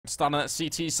Starting at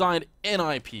CT side,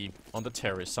 NIP on the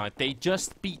terrorist side. They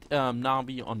just beat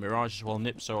Navi on Mirage as well,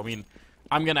 Nip. So, I mean,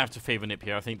 I'm going to have to favor Nip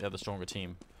here. I think they're the stronger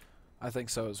team. I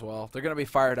think so as well. They're going to be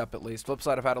fired up at least.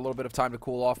 FlipSid have had a little bit of time to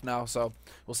cool off now, so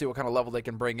we'll see what kind of level they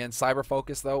can bring in. Cyber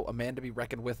Focus, though, a man to be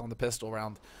reckoned with on the pistol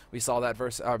round. We saw that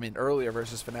earlier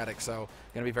versus Fnatic, so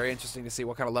going to be very interesting to see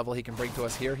what kind of level he can bring to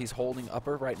us here. He's holding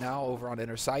upper right now over on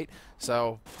inner sight,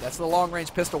 so that's the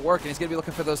long-range pistol work, and he's going to be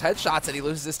looking for those headshots, and he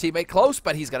loses his teammate close,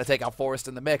 but he's going to take out Forrest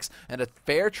in the mix, and a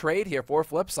fair trade here for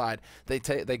FlipSid.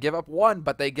 They give up one,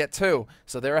 but they get two,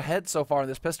 so they're ahead so far in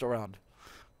this pistol round.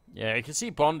 Yeah, you can see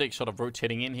Bondic sort of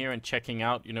rotating in here and checking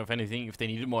out, you know, if anything, if they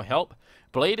needed more help.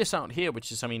 Blade is out here,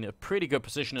 which is, I mean, a pretty good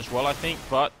position as well, I think.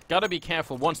 But gotta be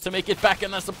careful. Wants to make it back,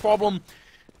 and that's the problem.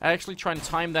 I actually try and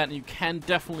time that, and you can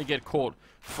definitely get caught.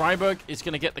 Freiburg is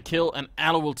going to get the kill, and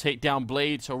Allo will take down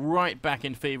Blade. So right back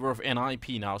in favor of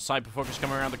NIP now. Cyber Focus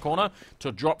coming around the corner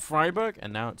to drop Freiburg,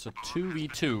 and now it's a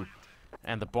 2v2.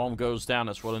 And the bomb goes down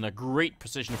as well in a great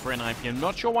position for NIP. I'm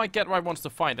not sure why GetRight wants to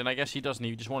fight, and I guess he doesn't.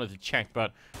 He just wanted to check,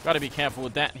 but got to be careful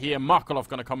with that here. Markolov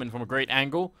going to come in from a great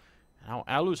angle. Now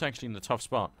Alu's actually in the tough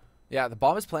spot. Yeah, the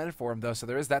bomb is planted for him, though, so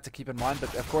there is that to keep in mind.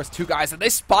 But, of course, two guys, and they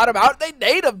spot him out. They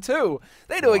nade him, too.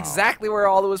 They knew exactly where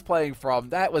Alu was playing from.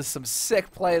 That was some sick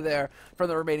play there from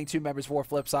the remaining two members for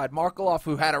FlipSid. Markolov,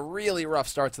 who had a really rough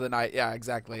start to the night. Yeah,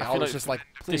 exactly. I was just like,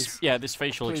 please. This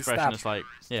facial expression is like,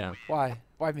 yeah. Why?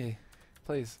 Why me?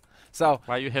 Please. So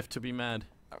why you have to be mad?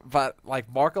 But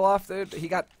like Markolov, dude, he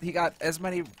got as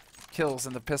many kills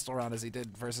in the pistol round as he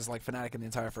did versus like Fnatic in the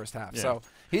entire first half. Yeah. So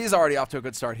he's already off to a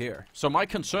good start here. So my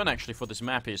concern actually for this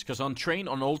map is because on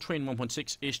old train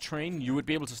 1.6 is train, you would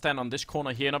be able to stand on this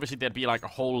corner here, and obviously there'd be like a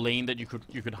whole lane that you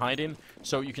could hide in.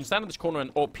 So you can stand on this corner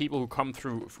and AWP people who come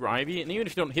through Ivy, and even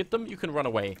if you don't hit them, you can run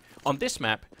away. On this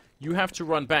map, you have to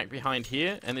run back behind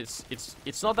here, and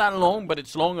it's not that long, but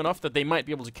it's long enough that they might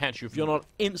be able to catch you if you're not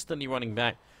instantly running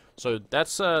back. So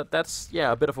that's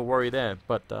yeah, a bit of a worry there.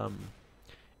 But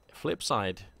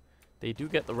FlipSid, they do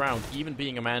get the round, even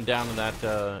being a man down in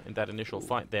that initial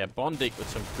fight there. Bondic with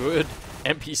some good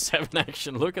MP7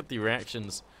 action. Look at the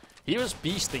reactions. He was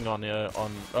beasting on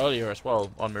earlier as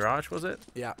well on Mirage, was it?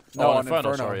 Yeah. No, on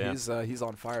Inferno. Sorry, yeah. He's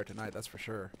on fire tonight. That's for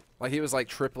sure. Like he was like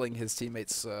tripling his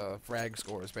teammates' frag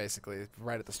scores basically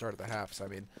right at the start of the half. So I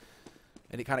mean,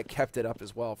 and he kind of kept it up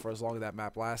as well for as long as that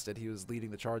map lasted. He was leading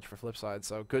the charge for FlipSid.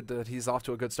 So good that he's off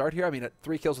to a good start here. I mean, at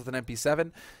 3 kills with an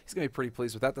MP7, he's gonna be pretty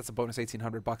pleased with that. That's a bonus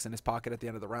 $1,800 in his pocket at the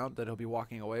end of the round that he'll be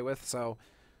walking away with. So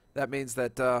that means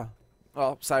that.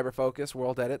 Well, Cyber Focus,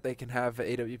 World Edit, they can have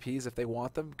AWPs if they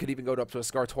want them. Could even go up to a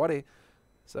Scar 20.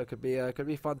 So it could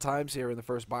be fun times here in the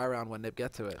first buy round when they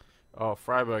get to it. Oh,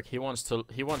 Freiburg, he wants to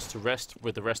rest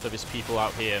with the rest of his people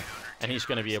out here, and he's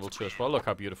going to be able to as well. Look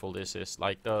how beautiful this is.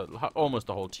 Like almost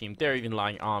the whole team. They're even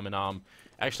lying arm in arm.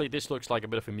 Actually, this looks like a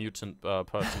bit of a mutant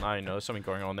person. I know there's something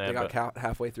going on there. They got caught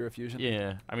halfway through a fusion.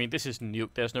 Yeah, I mean this is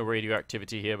nuke. There's no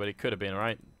radioactivity here, but it could have been,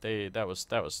 right? That was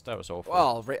awful.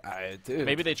 Well, dude,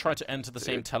 maybe they tried to enter the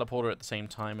same teleporter at the same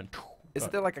time and.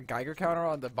 Isn't there like a Geiger counter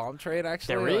on the bomb trade?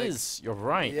 Actually, there is. You're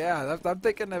right. Yeah, I'm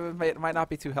thinking it might not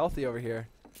be too healthy over here.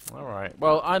 All right.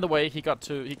 Well, either way, he got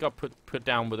put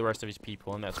down with the rest of his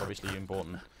people, and that's obviously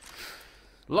important.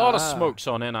 A lot of smokes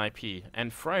on NIP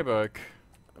and Freiburg.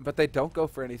 But they don't go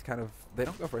for any kind of. They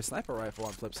don't go for a sniper rifle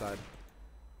on FlipSid.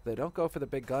 They don't go for the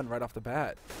big gun right off the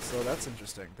bat. So that's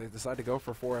interesting. They decide to go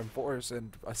for 4M4s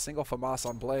and a single FAMAS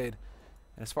on Blade.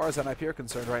 And as far as NIP are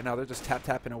concerned right now, they're just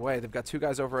tapping away. They've got 2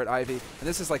 guys over at Ivy, and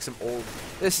this is like some old.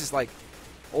 This is like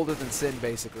older than Sin,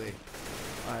 basically.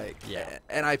 Like yeah.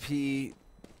 NIP.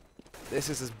 This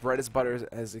is as bread as butter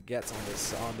as it gets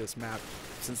on this map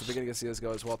since the beginning of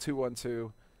CSGO as well.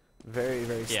 2-1-2,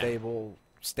 very stable,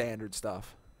 standard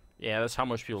stuff. Yeah, that's how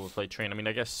much people play train. I mean,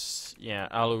 I guess yeah,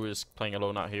 Alu is playing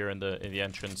alone out here in the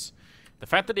entrance. The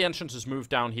fact that the entrance is moved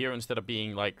down here instead of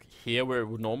being like here where it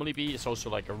would normally be is also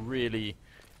like a really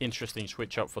interesting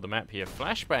switch up for the map here.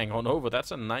 Flashbang on over.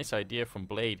 That's a nice idea from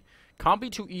Blade. Can't be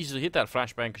too easy to hit that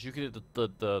flashbang because you could hit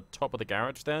the top of the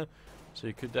garage there. So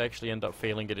you could actually end up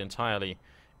failing it entirely.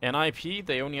 NIP,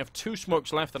 they only have 2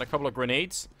 smokes left and a couple of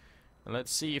grenades. And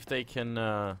let's see if they can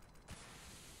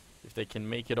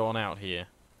make it on out here.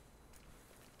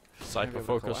 Cyber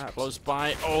Focus close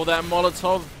by. Oh, that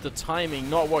Molotov, the timing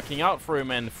not working out for him,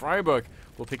 and Freiburg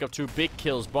will pick up 2 big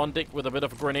kills. Bondic with a bit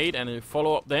of a grenade and a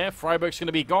follow-up there. Freiburg's going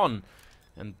to be gone.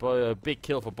 And a big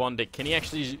kill for Bondic. Can he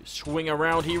actually swing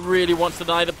around? He really wants to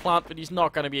deny the plant, but he's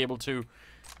not going to be able to.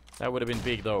 That would have been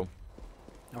big, though.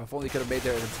 Oh, if only he could have made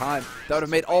there in time. That would have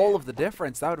made all of the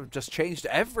difference. That would have just changed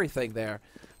everything there.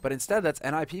 But instead, that's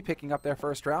NIP picking up their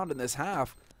first round in this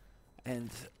half. And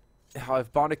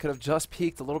if Bondic could have just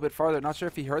peeked a little bit farther. Not sure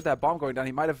if he heard that bomb going down.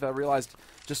 He might have realized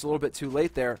just a little bit too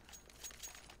late there.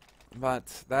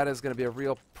 But that is going to be a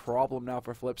real problem now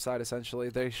for FlipSid, essentially.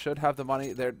 They should have the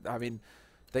money. I mean,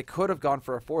 they could have gone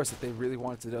for a force if they really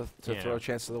wanted to throw a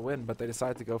chance to the win, but they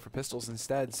decided to go for pistols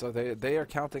instead. So they are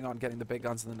counting on getting the big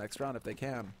guns in the next round if they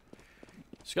can.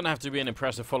 It's going to have to be an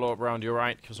impressive follow-up round, you're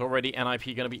right, because already NIP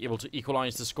going to be able to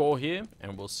equalize the score here,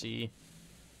 and we'll see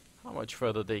how much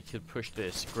further they could push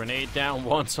this. Grenade down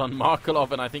once on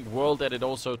Markelov, and I think World Edit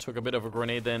also took a bit of a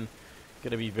grenade then.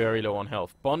 Going to be very low on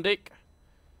health. Bondic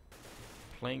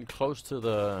playing close to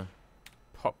the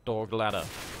pop dog ladder.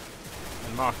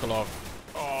 And Markelov,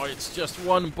 oh, it's just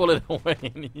one bullet away,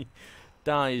 and he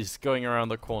dies going around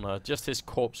the corner. Just his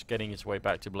corpse getting his way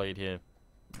back to Blade here.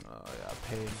 Oh, yeah,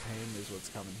 pain is what's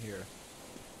coming here.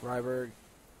 Freiberg,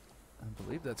 I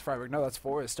believe that's Freiberg. No, that's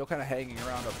Forrest, still kind of hanging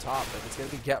around up top. But it's going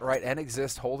to be Get Right and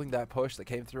Exist holding that push that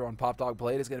came through on Pop Dog.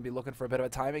 Blade is going to be looking for a bit of a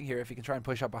timing here if he can try and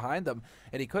push up behind them.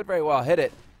 And he could very well hit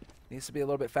it. Needs to be a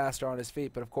little bit faster on his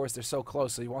feet, but of course they're so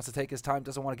close, so he wants to take his time,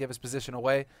 doesn't want to give his position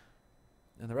away.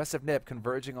 And the rest of NIP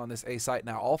converging on this A site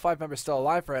now. All 5 members still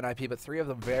alive for NIP, but 3 of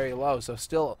them very low, so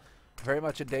still very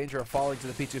much in danger of falling to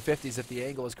the P250s if the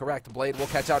angle is correct. Blade will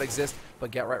catch out Exist,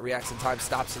 but Get Right reacts in time,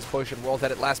 stops his push, and World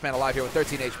Edit, last man alive here with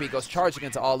 13 HP, goes charging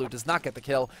into Alu, does not get the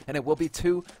kill, and it will be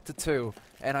 2-2.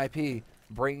 NIP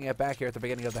bringing it back here at the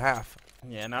beginning of the half.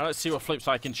 Yeah, now let's see what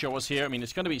FlipSid can show us here. I mean,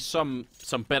 it's going to be some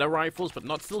better rifles, but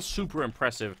not still super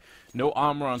impressive. No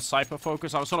armor on Cypher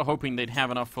Focus. I was sort of hoping they'd have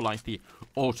enough for like the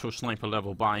auto sniper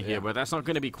level buy here, but that's not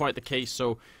going to be quite the case.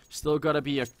 So still got to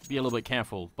be a little bit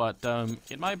careful. But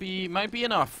it might be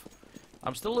enough.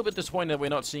 I'm still a little bit disappointed that we're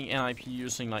not seeing NIP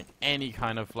using like any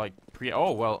kind of like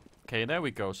oh well, okay, there we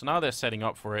go. So now they're setting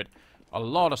up for it. A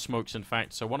lot of smokes, in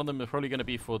fact. So one of them is probably going to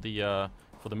be for the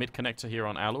mid connector here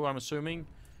on Alu, I'm assuming.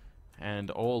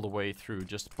 And all the way through,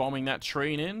 just bombing that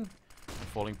train in,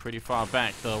 falling pretty far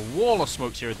back. The wall of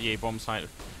smokes here at the A-bomb site,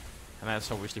 and that's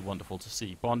obviously wonderful to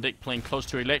see. Bondic playing close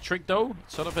to Electric, though,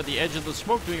 sort of at the edge of the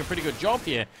smoke, doing a pretty good job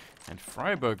here. And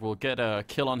Freiberg will get a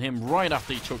kill on him right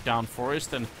after he took down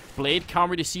Forrest, and Blade can't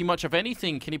really see much of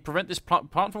anything. Can he prevent this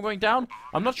plant from going down?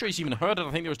 I'm not sure he's even heard it. I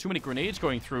think there was too many grenades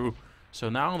going through. So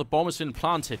now the bomb has been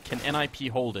planted. Can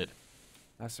NIP hold it?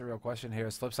 That's the real question here.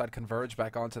 As FlipSid converge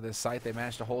back onto this site, they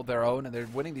managed to hold their own, and they're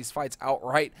winning these fights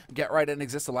outright. Get Right and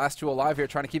Exist, the last 2 alive here,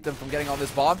 trying to keep them from getting on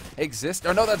this bomb. Exist,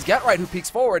 or no, that's Get Right who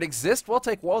peeks forward. Exist will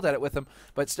take World Edit with him,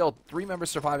 but still 3 members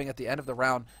surviving at the end of the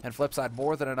round, and FlipSid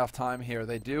more than enough time here.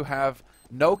 They do have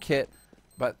no kit,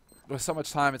 but with so much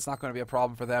time, it's not going to be a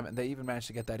problem for them, and they even managed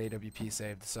to get that AWP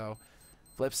saved. So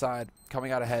FlipSid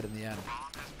coming out ahead in the end.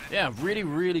 Yeah, really,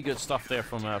 really good stuff there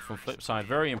from FlipSid.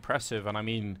 Very impressive, and I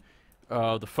mean,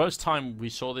 the first time we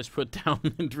saw this put down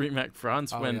in DreamHack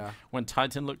France, when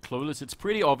Titan looked clueless, it's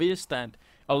pretty obvious that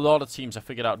a lot of teams have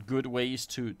figured out good ways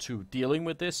to dealing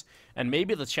with this. And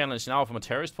maybe the challenge now from a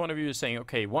terrorist point of view is saying,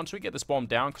 okay, once we get this bomb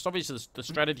down, because obviously the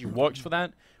strategy works for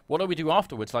that, what do we do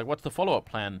afterwards? Like, what's the follow-up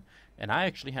plan? And I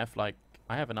actually have, like,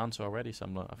 I have an answer already, so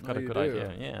I've got a good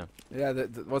idea. Yeah. Yeah.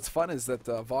 What's fun is that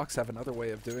Vox have another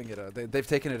way of doing it. They've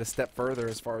taken it a step further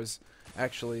as far as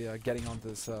actually getting onto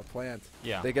this plant.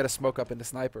 Yeah. They get a smoke up into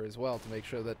Sniper as well to make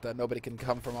sure that nobody can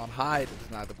come from on high to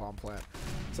deny the bomb plant.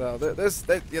 So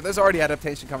there's already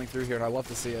adaptation coming through here, and I love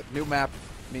to see it. New map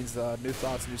means new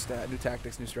thoughts, new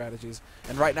tactics, new strategies.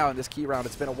 And right now in this key round,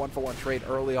 it's been a 1-for-1 trade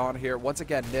early on here. Once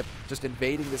again, NIP just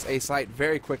invading this A site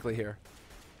very quickly here.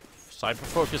 Cypher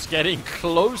Focus getting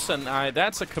close, and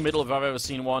that's a committal if I've ever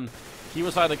seen one. He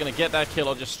was either going to get that kill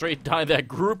or just straight die there,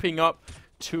 grouping up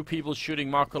 2 people shooting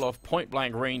Markelov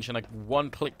point-blank range, and like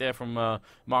 1 click there from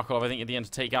Markelov, I think, at the end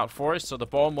to take out Forrest. So the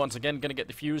bomb, once again, going to get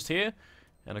defused here.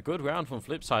 And a good round from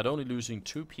FlipSid, only losing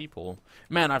 2 people.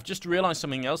 Man, I've just realized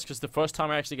something else, because the first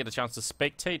time I actually get a chance to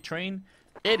spectate train,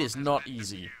 it is not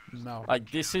easy. No.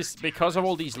 Like, this is, because of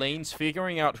all these lanes,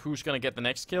 figuring out who's going to get the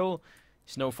next kill,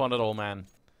 it's no fun at all, man.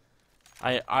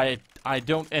 I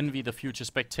don't envy the future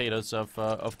spectators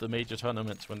of the major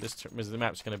tournaments when the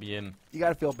map's going to be in. You got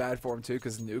to feel bad for him too,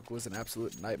 because Nuke was an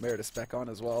absolute nightmare to spec on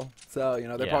as well. So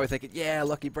they're probably thinking, yeah,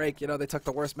 lucky break. They took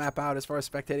the worst map out as far as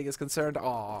spectating is concerned.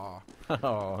 Aww.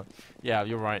 Oh, yeah,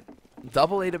 you're right.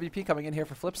 Double AWP coming in here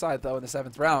for FlipSid though in the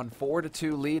 7th round.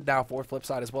 4-2 lead now for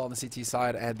FlipSid as well on the CT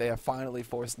side, and they have finally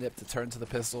forced NIP to turn to the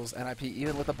pistols. NIP,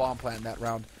 even with a bomb plant in that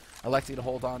round, electing to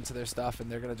hold on to their stuff,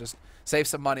 and they're going to just save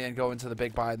some money and go into the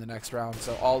big buy in the next round.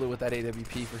 So Alu with that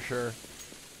AWP for sure.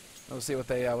 We'll see what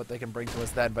they can bring to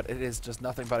us then, but it is just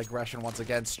nothing but aggression once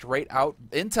again. Straight out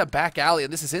into back alley,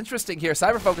 and this is interesting here.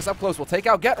 Cyber Focus up close will take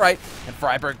out Get Right, and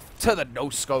Freiburg to the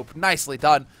no-scope. Nicely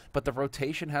done, but the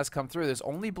rotation has come through. There's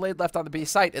only Blade left on the B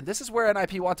site, and this is where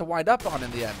NIP want to wind up on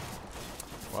in the end.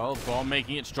 Well, bomb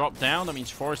making its drop down. That means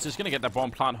Forest is going to get that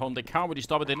bomb plant home. They can't really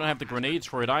stop it. They don't have the grenades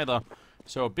for it either.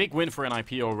 So a big win for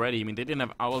NIP already. I mean, they didn't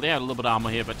have... Well, they had a little bit of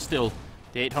armor here, but still...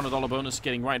 The $800 bonus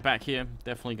getting right back here.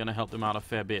 Definitely going to help them out a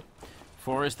fair bit.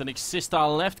 Forest and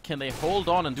Xistar left. Can they hold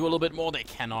on and do a little bit more? They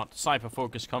cannot. Cypher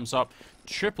Focus comes up.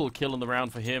 Triple kill in the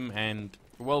round for him. And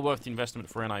well worth the investment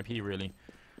for NIP, really.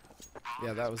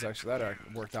 Yeah, that was actually... That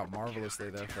worked out marvelously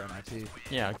there for NIP.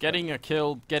 Yeah, getting a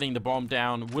kill, getting the bomb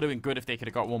down. Would have been good if they could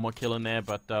have got one more kill in there,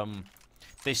 but...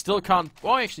 They still can't...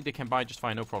 Well, actually, they can buy just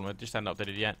fine, no problem. I just haven't updated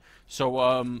it yet.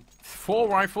 So, 4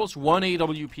 rifles, 1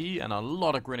 AWP, and a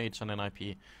lot of grenades on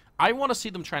NIP. I want to see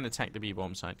them trying to attack the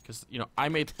B-bomb site, because, you know, I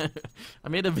made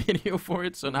a video for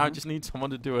it, so now I just need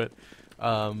someone to do it.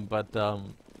 I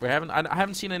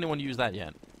haven't seen anyone use that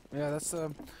yet. Yeah, that's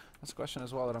a question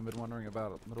as well that I've been wondering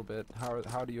about a little bit.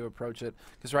 How do you approach it?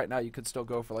 Because right now you could still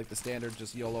go for like the standard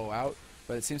just YOLO out,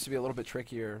 but it seems to be a little bit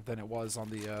trickier than it was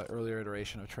on the earlier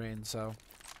iteration of Train. So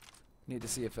need to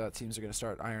see if teams are going to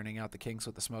start ironing out the kinks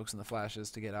with the smokes and the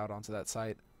flashes to get out onto that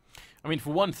site. I mean,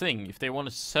 for one thing, if they want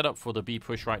to set up for the B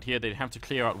push right here, they'd have to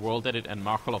clear out World Edit and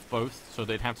Markelov both, so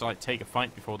they'd have to like take a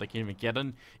fight before they can even get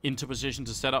into position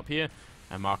to set up here.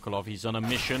 And Markelov, he's on a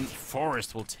mission.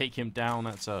 Forest will take him down.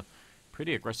 That's a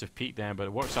pretty aggressive peek there, but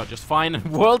it works out just fine. And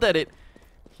World Edit,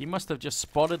 he must have just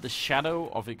spotted the shadow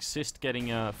of Exist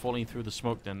getting falling through the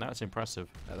smoke. Then that's impressive.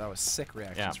 Yeah, that was sick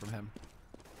reactions from him.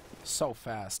 So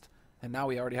fast. And now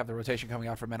we already have the rotation coming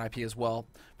out from NIP as well.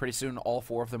 Pretty soon, all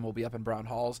 4 of them will be up in Brown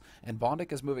Halls. And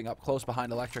Bondic is moving up close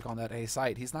behind Electric on that A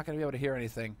site. He's not going to be able to hear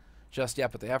anything just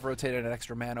yet, but they have rotated an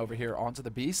extra man over here onto the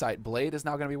B site. Blade is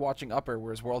now going to be watching upper,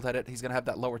 whereas World Edit, he's going to have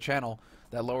that lower channel,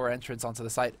 that lower entrance onto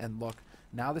the site. And look,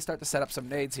 now they start to set up some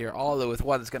nades here. All with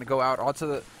one that's going to go out onto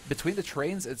the... Between the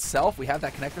trains itself, we have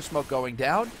that connector smoke going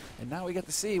down. And now we get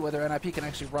to see whether NIP can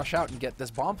actually rush out and get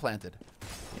this bomb planted.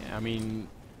 Yeah, I mean...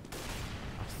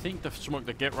 I think the smoke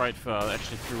that Get Right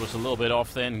actually threw was a little bit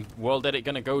off then. World Edit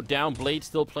going to go down. Blade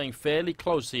still playing fairly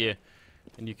close here.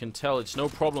 And you can tell it's no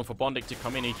problem for Bondic to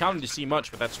come in. He can't really see much,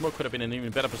 but that smoke could have been in an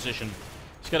even better position.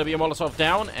 It's going to be a Molotov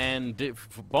down, and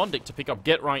for Bondic to pick up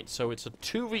Get Right. So it's a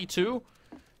 2v2,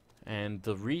 and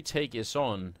the retake is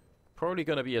on. Probably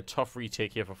going to be a tough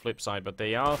retake here for FlipSid, but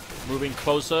they are moving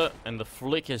closer, and the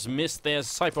flick is missed there.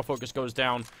 Cypher Focus goes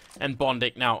down, and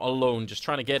Bondic now alone, just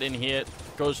trying to get in here.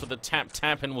 Goes for the tap,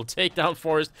 and will take down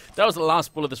Forest. That was the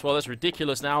last bullet as well. That's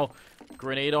ridiculous now.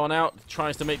 Grenade on out,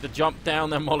 tries to make the jump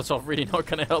down. That Molotov really not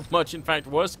going to help much. In fact,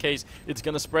 worst case, it's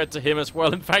going to spread to him as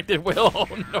well. In fact, it will. Oh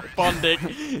no,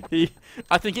 Bondic.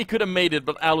 I think he could have made it,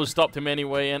 but Alu stopped him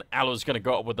anyway, and Alu's going to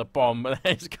go up with the bomb.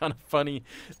 That's kind of funny.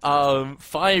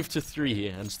 5-3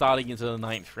 here, and starting into the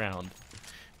 9th round.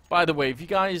 By the way, if you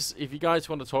guys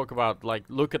want to talk about, like,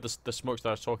 look at the smokes that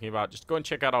I was talking about, just go and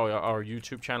check out our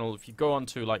YouTube channel. If you go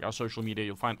onto like our social media,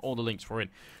 you'll find all the links for it.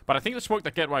 But I think the smoke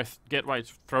that Get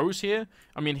Right throws here,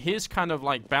 I mean, his kind of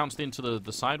like bounced into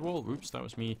the sidewall. Oops, that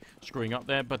was me screwing up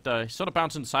there. But he sort of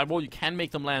bounced in the sidewall. You can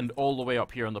make them land all the way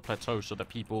up here on the plateau so that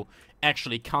people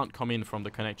actually can't come in from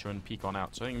the connector and peek on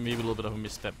out. So I think maybe a little bit of a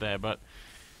misstep there, but.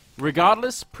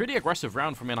 Regardless, pretty aggressive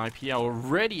round from NIP,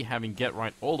 already having Get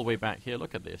Right all the way back here.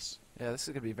 Look at this. Yeah, this is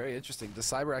going to be very interesting. Does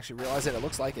Cyber actually realize it? It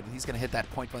looks like it, and he's going to hit that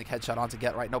point-blank headshot onto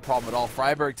Get Right. No problem at all.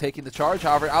 Freiburg taking the charge,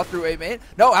 however, out through A main.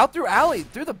 No, out through alley,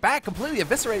 through the back, completely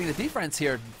eviscerating the defense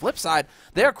here. FlipSid,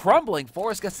 they're crumbling.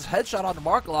 Forrest gets his headshot onto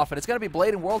Markelov, and it's going to be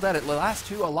Blade and World Edit, the last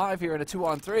 2 alive here in a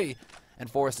 2-on-3. And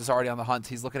Forrest is already on the hunt.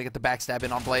 He's looking to get the backstab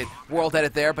in on Blade. World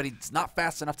Edit there, but he's not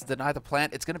fast enough to deny the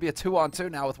plant. It's going to be a 2-on-2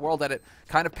 now with World Edit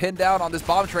kind of pinned down on this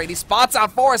bomb train. He spots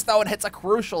out Forrest, though, and hits a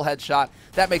crucial headshot.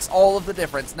 That makes all of the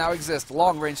difference. Now Exist,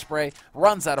 long-range spray,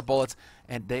 runs out of bullets,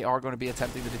 and they are going to be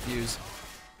attempting to defuse.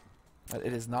 But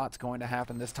it is not going to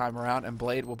happen this time around, and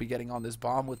Blade will be getting on this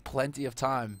bomb with plenty of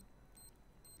time.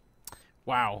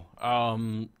 Wow.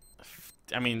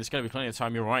 I mean, there's going to be plenty of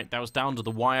time, you're right. That was down to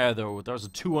the wire, though. That was a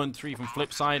 2-on-3 from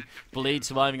FlipSid. Blade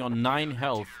surviving on 9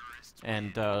 health.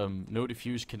 And no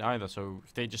defuse kit either. So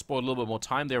they just bought a little bit more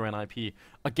time there, NIP.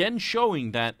 Again,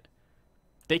 showing that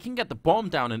they can get the bomb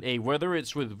down in A. Whether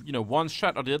it's with, you know, one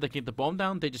shot or the other, they get the bomb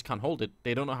down, they just can't hold it.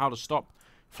 They don't know how to stop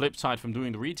FlipSid from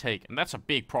doing the retake. And that's a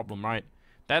big problem, right?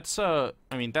 That's, I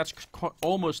mean, that's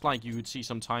almost like you would see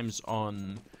sometimes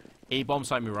on A bomb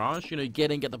site Mirage. You know, you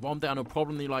get the bomb down, no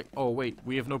problem. You're like, oh wait,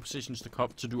 we have no positions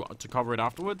to cover it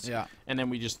afterwards. Yeah. And then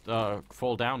we just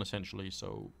fall down essentially.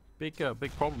 So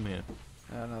big problem here.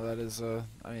 No, that is,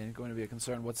 I mean, going to be a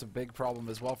concern. What's a big problem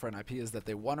as well for NIP is that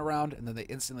they won a round, and then they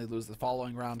instantly lose the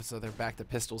following round, so they're back to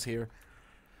pistols here.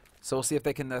 So we'll see if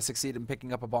they can succeed in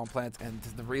picking up a bomb plant. And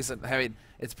the reason, I mean,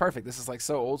 it's perfect. This is like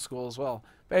so old school as well.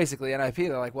 Basically, NIP,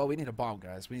 they're like, well, we need a bomb,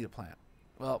 guys. We need a plant.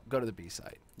 Well, go to the B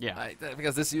site. Yeah.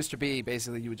 Because this used to be,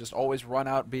 basically, you would just always run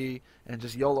out B and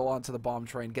just YOLO onto the bomb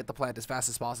train, get the plant as fast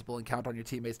as possible, and count on your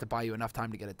teammates to buy you enough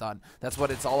time to get it done. That's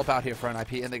what it's all about here for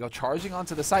NIP, and they go charging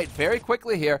onto the site very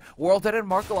quickly here. Worlded and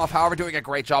Markelov, however, doing a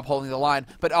great job holding the line.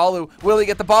 But Alu, will he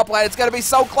get the bomb plant? It's going to be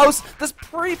so close. This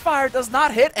pre-fire does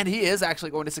not hit, and he is actually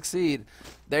going to succeed.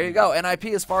 There you go. NIP,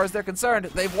 as far as they're concerned,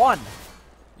 they've won.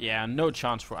 Yeah, no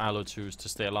chance for Alu to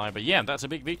stay alive. But yeah, that's a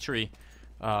big victory.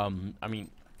 I mean,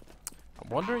 I'm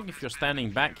wondering if you're standing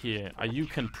back here, you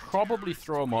can probably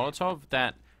throw a Molotov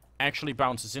that actually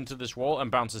bounces into this wall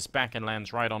and bounces back and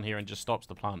lands right on here and just stops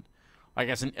the plant. I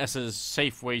guess as a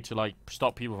safe way to like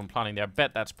stop people from planting there. I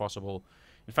bet that's possible.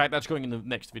 In fact, that's going in the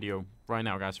next video right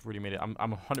now, guys. I've already made it. I'm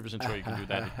 100% sure you can do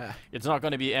that. It's not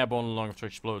going to be airborne long after it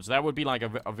explodes. That would be like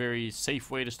a very safe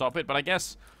way to stop it. But I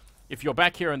guess if you're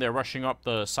back here and they're rushing up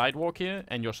the sidewalk here,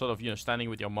 and you're sort of, standing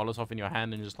with your Molotov in your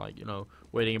hand and just like,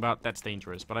 waiting about, that's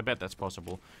dangerous. But I bet that's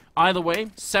possible. Either way,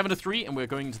 7-3, and we're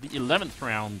going into the 11th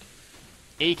round.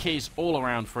 AKs all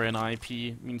around for NIP.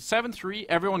 I mean, 7-3.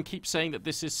 Everyone keeps saying that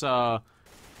this is a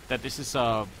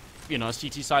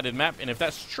CT-sided map, and if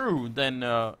that's true, then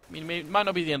I mean, it might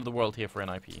not be the end of the world here for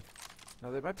NIP. No,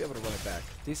 they might be able to run it back.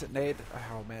 Decent nade.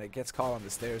 Oh man, it gets caught on the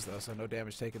stairs though, so no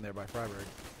damage taken there by Freiburg.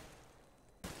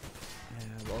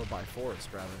 Or by Forrest,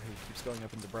 rather, who keeps going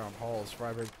up into Brown Halls.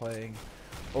 Freiburg playing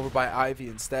over by Ivy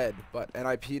instead. But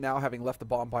NIP now, having left the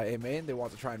bomb by A main, they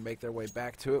want to try and make their way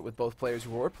back to it with both players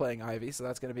who were playing Ivy. So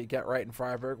that's going to be Get Right and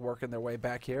Freiburg working their way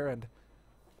back here. And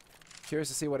curious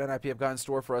to see what NIP have got in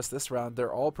store for us this round.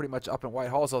 They're all pretty much up in White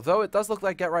Halls, although it does look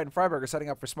like Get Right and Freiburg are setting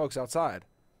up for smokes outside.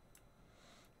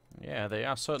 Yeah, they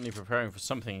are certainly preparing for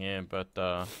something here. But,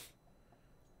 yeah,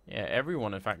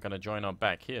 everyone, in fact, going to join up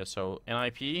back here. So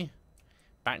NIP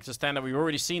back to standard. We've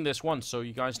already seen this once, so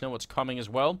you guys know what's coming as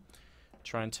well.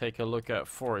 Try and take a look at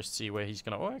Forrest, see where he's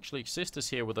going to... Oh, actually, Xist is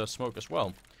here with a smoke as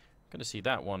well. Going to see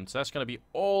that one. So that's going to be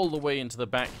all the way into the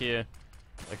back here.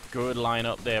 A good line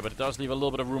up there, but it does leave a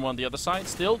little bit of room on the other side.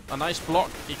 Still, a nice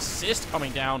block. Xist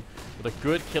coming down with a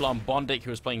good kill on Bondik, who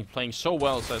was playing so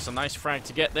well. So it's a nice frag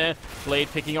to get there. Blade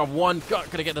picking up one. Going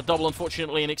to get the double,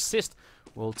 unfortunately, and Xist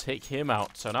will take him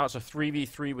out. So now it's a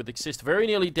 3v3 with Xist very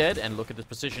nearly dead. And look at the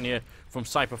position here from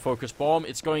Cypher Focus Bomb.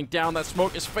 It's going down. That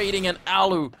smoke is fading. And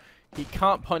Alu, he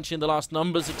can't punch in the last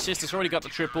numbers. Xist has already got the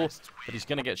triple, but he's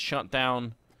going to get shut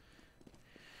down.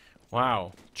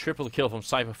 Wow. Triple kill from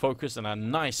Cypher Focus and a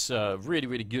nice, really,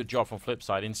 really good job from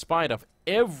FlipSid. In spite of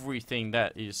everything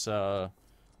that is...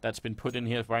 that's been put in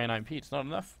here by NIP. It's not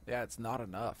enough. Yeah, it's not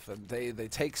enough. And they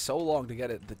take so long to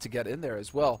get in there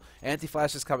as well.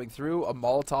 Anti-flash is coming through. A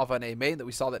Molotov on A main that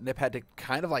we saw that Nip had to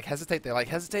kind of like hesitate. They like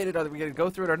hesitated. Are we going to go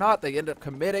through it or not? They end up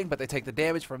committing, but they take the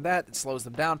damage from that. It slows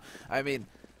them down. I mean,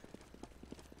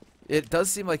 it does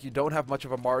seem like you don't have much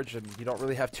of a margin. You don't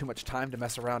really have too much time to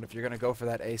mess around if you're going to go for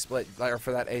that A split or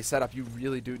for that A setup. You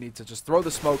really do need to just throw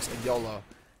the smokes and YOLO.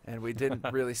 And we didn't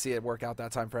really see it work out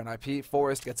that time for NIP.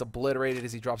 Forrest gets obliterated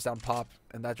as he drops down Pop,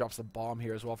 and that drops the bomb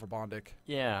here as well for Bondik.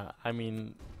 Yeah, I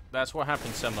mean, that's what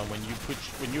happens, Semna, when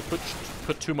you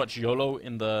put too much YOLO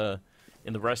in the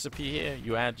recipe here.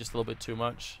 You add just a little bit too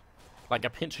much. Like a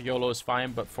pinch of YOLO is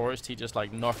fine, but Forrest, he just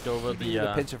like knocked over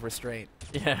the pinch of restraint.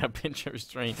 Yeah, a pinch of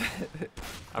restraint.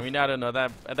 I mean, I don't know.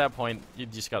 At that point, you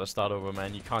just gotta start over,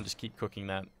 man. You can't just keep cooking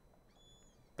that.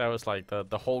 That was like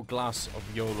the whole glass of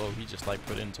YOLO he just like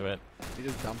put into it. He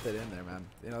just dumped it in there, man.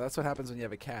 That's what happens when you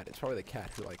have a cat. It's probably the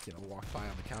cat who like, walked by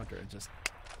on the counter and just...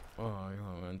 Oh,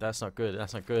 man, that's not good.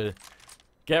 That's not good.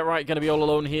 Get Right gonna be all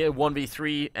alone here,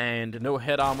 1v3 and no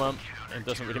head armor. It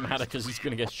doesn't really matter because he's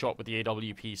gonna get shot with the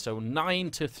AWP. So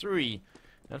 9-3.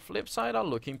 And FlipSid are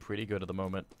looking pretty good at the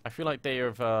moment. I feel like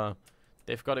they've got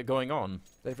it going on.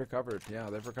 They've recovered. Yeah,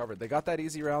 they've recovered. They got that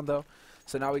easy round though.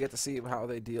 So now we get to see how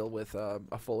they deal with a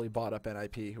fully bought up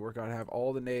NIP, who are going to have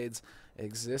all the nades.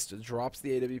 Xist drops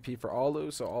the AWP for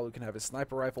Alu, so Alu can have his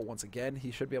sniper rifle once again.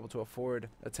 He should be able to afford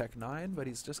a Tech 9, but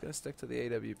he's just going to stick to the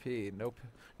AWP.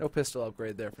 No pistol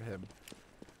upgrade there for him.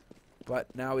 But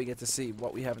now we get to see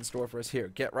what we have in store for us here.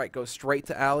 Get Right goes straight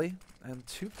to Alley, and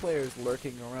two players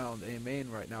lurking around A main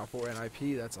right now for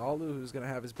NIP. That's Alu, who's going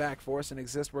to have his back. Force and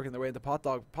Xist working their way into Pop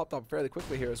Dog fairly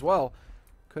quickly here as well.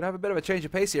 Could have a bit of a change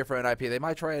of pace here for NIP. They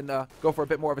might try and go for a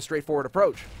bit more of a straightforward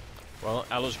approach. Well,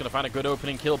 Alu's going to find a good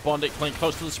opening kill. Bondic playing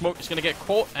close to the smoke. He's going to get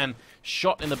caught and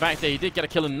shot in the back there. He did get a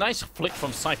kill. A nice flick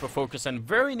from Cypher Focus and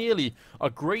very nearly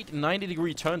a great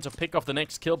 90-degree turn to pick off the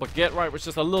next kill. But Get Right was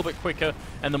just a little bit quicker,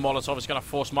 and the Molotov is going to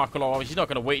force Markolov. He's not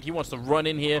going to wait. He wants to run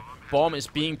in here. Bomb is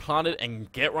being planted,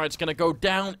 and Get Right's going to go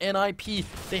down. NIP,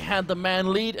 they had the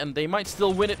man lead, and they might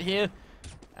still win it here.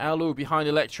 Alu behind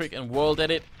Electric and World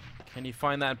Edit. Can he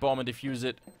find that bomb and defuse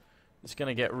it? It's going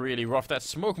to get really rough. That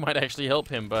smoke might actually help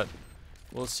him, but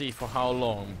we'll see for how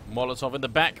long. Molotov in the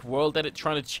back. World Edit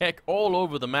trying to check all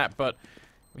over the map, but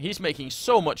he's making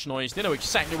so much noise. They know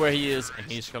exactly where he is,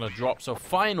 and he's going to drop. So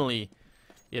finally,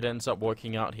 it ends up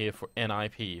working out here for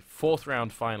NIP. 4th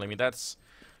round finally. I mean, it's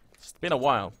been a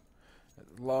while.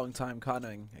 Long time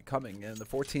coming, and the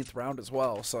 14th round as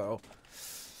well. So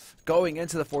going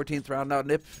into the 14th round, now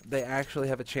NIP, they actually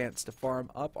have a chance to farm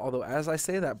up. Although, as I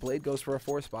say that, Blade goes for a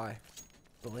force buy.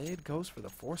 Blade goes for the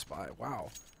force buy. Wow.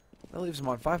 That leaves him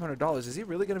on $500. Is he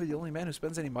really going to be the only man who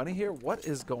spends any money here? What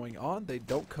is going on? They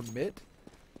don't commit.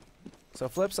 So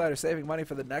FlipSid are saving money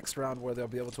for the next round where they'll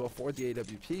be able to afford the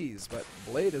AWPs. But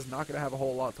Blade is not going to have a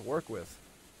whole lot to work with.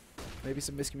 Maybe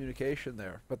some miscommunication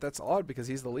there. But that's odd because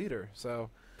he's the leader. So,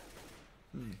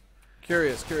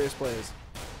 curious plays.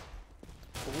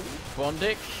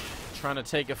 Bondic trying to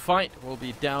take a fight. Will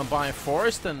be down by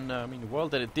Forest, and I mean,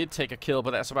 World Edit did take a kill,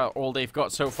 but that's about all they've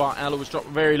got so far. Alu was dropped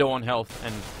very low on health,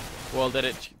 and World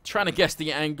Edit trying to guess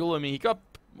the angle. I mean, he got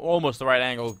almost the right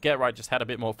angle. Get Right just had a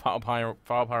bit more firepower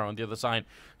on the other side.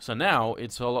 So now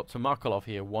it's all up to Markolov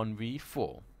here,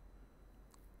 1v4.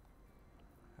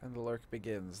 And the lurk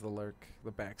begins. The lurk,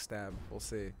 the backstab. We'll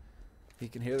see. He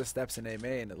can hear the steps in A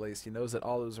main, at least. He knows that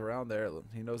Alu's around there.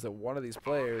 He knows that one of these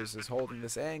players is holding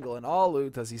this angle. And Alu,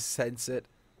 does he sense it?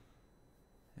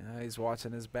 Yeah, he's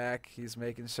watching his back. He's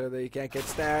making sure that he can't get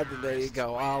stabbed. And there you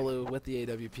go. Alu with the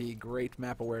AWP. Great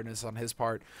map awareness on his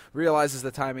part. Realizes the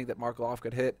timing that Markolov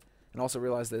could hit. And also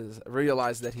realized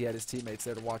that he had his teammates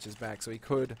there to watch his back. So he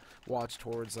could watch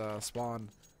towards spawn.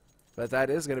 But that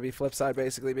is going to be FlipSid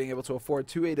basically being able to afford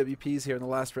 2 AWPs here in the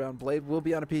last round. Blade will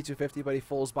be on a P250,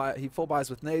 but he full buys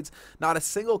with nades. Not a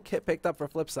single kit picked up for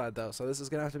FlipSid, though, so this is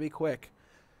going to have to be quick.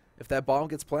 If that bomb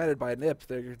gets planted by NIP,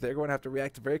 they're going to have to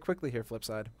react very quickly here,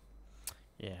 FlipSid.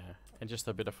 Yeah, and just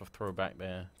a bit of a throwback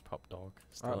there. Pop Dog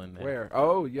still in there. Where?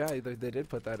 Oh, yeah, they did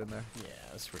put that in there. Yeah,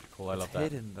 that's really cool. I love that.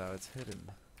 It's hidden, though. It's hidden.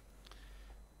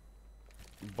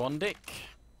 Bondic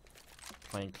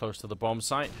playing close to the bomb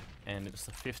site, and it's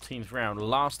the 15th round,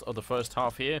 last of the first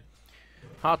half here.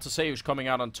 Hard to say who's coming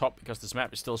out on top because this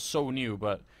map is still so new,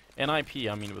 but NIP,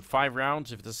 I mean, with 5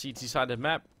 rounds, if it's a CT-sided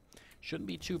map, shouldn't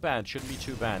be too bad,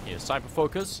 here. Cypher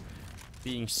Focus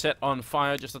being set on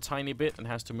fire just a tiny bit and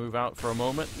has to move out for a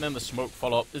moment, and then the smoke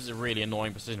follow-up. This is a really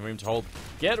annoying position for him to hold.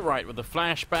 Get Right with the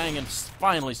flashbang, and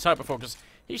finally Cypher Focus,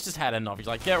 he's just had enough. He's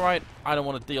like, Get Right, I don't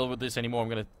want to deal with this anymore, I'm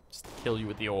going to kill you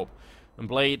with the orb. And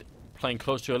Blade playing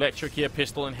close to Electric here,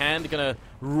 pistol in hand, gonna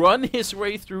run his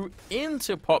way through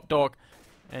into Pop Dog,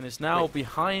 and is now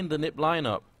behind the NIP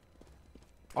lineup.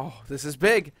 Oh, this is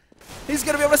big. He's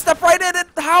gonna be able to step right in, and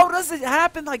how does it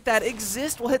happen like that?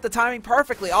 Exist will hit the timing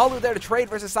perfectly. Alu there to trade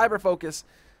versus Cyber Focus.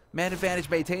 Man advantage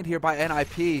maintained here by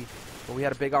NIP. But we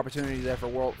had a big opportunity there for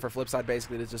FlipSid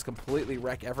basically to just completely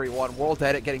wreck everyone. World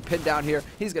Edit getting pinned down here.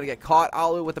 He's going to get caught.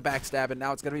 Alu with the backstab, and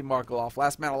now it's going to be Markolov.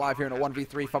 Last man alive here in a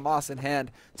 1v3. FAMAS in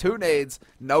hand. 2 nades.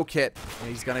 No kit. And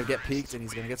he's going to get peeked, and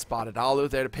he's going to get spotted. Alu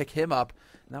there to pick him up.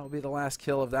 And that will be the last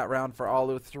kill of that round for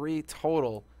Alu. 3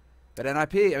 total. But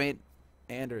NIP, I mean,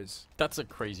 Anders. That's a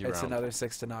crazy round. It's another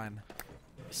 6-9.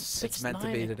 It's meant to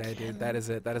be today, dude. That is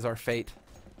it. That is our fate.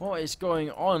 What is going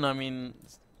on? I mean,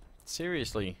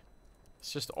 seriously.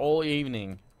 It's just all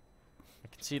evening. I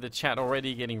can see the chat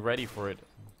already getting ready for it.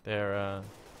 They're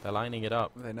lining it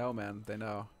up. They know, man. They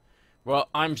know. Well,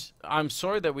 I'm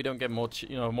sorry that we don't get more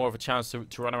more of a chance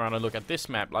to run around and look at this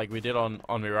map like we did on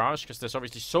Mirage, because there's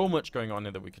obviously so much going on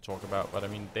there that we could talk about. But I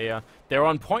mean, they're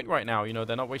on point right now. You know,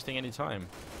 they're not wasting any time.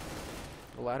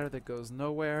 The ladder that goes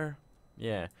nowhere.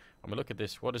 Yeah. I mean, look at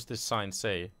this. What does this sign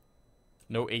say?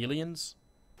 No aliens?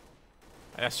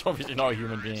 That's obviously not a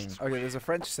human being. Okay, there's a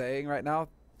French saying right now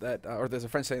that, or there's a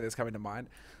French saying that's coming to mind,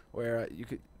 where you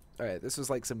could. All right, this was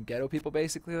like some ghetto people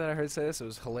basically that I heard say this. It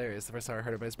was hilarious the first time I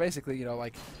heard it. But it's basically, you know,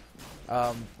 like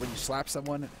when you slap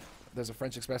someone, there's a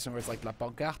French expression where it's like la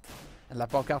pancarte, and la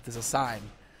pancarte is a sign.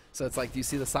 So it's like, do you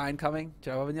see the sign coming?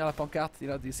 Tu vas venir la pancarte? You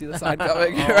know, do you see the sign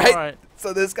coming? Right?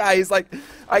 So this guy, he's like,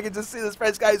 I can just see this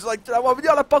French guy. He's like, tu vas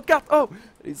venir la pancarte? Oh,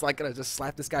 he's like gonna just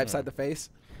slap this guy upside the face.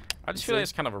 I just feel like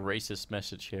it's kind of a racist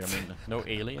message here. I mean, no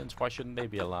aliens. Why shouldn't they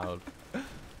be allowed?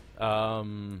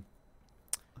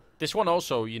 This one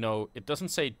also, you know, it doesn't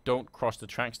say don't cross the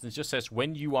tracks. It just says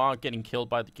when you are getting killed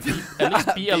by the... At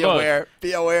least be alert. Aware.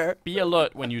 Be aware. Be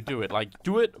alert when you do it. Like,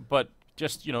 do it, but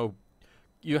just, you know,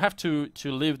 you have to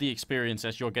live the experience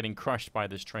as you're getting crushed by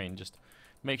this train. Just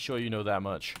make sure you know that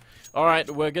much. All right,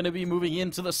 we're going to be moving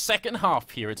into the second half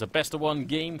here. It's a best-of-1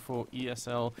 game for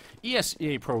ESL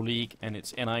ESEA Pro League, and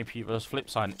it's NIP versus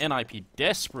FlipSid. And NIP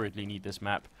desperately need this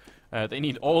map. They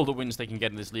need all the wins they can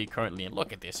get in this league currently. And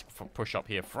look at this push-up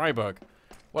here. Freiburg,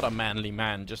 what a manly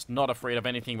man. Just not afraid of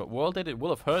anything. But World Edit will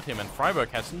have hurt him. And Freiburg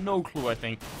has no clue, I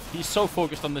think. He's so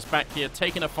focused on this back here,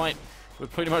 taking a fight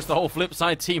with pretty much the whole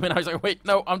FlipSid team. And I was like, wait,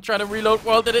 no, I'm trying to reload.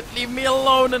 World Edit, leave me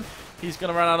alone. And he's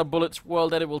going to run out of bullets.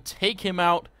 World Edit will take him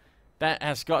out. That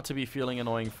has got to be feeling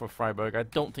annoying for Freiburg. I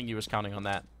don't think he was counting on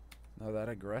that. No, that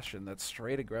aggression. That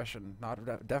straight aggression.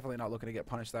 Definitely not looking to get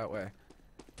punished that way.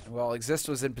 Well, Exist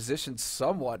was in position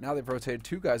somewhat. Now they've rotated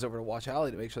 2 guys over to watch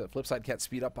Alley to make sure that FlipSid can't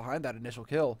speed up behind that initial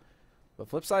kill. But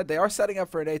FlipSid, they are setting up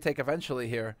for an A take eventually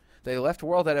here. They left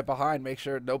World Edit behind, make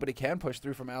sure nobody can push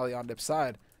through from Alley on Nip's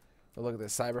side. But look at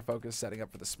this, Cyber Focus setting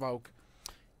up for the smoke.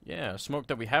 Yeah, smoke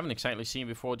that we haven't exactly seen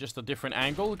before, just a different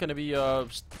angle. Going to be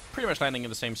pretty much landing in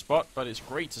the same spot, but it's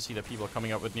great to see that people are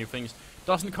coming up with new things.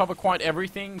 Doesn't cover quite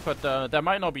everything, but that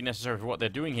might not be necessary for what they're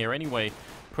doing here anyway.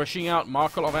 Pushing out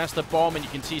Markolov as the bomb, and you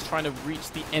can see he's trying to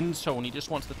reach the end zone. He just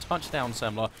wants the touchdown,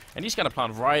 Semler, and he's going to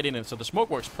plant right in it. So the smoke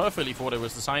works perfectly for what it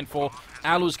was designed for.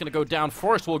 Alu's going to go down.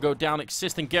 Forrest will go down.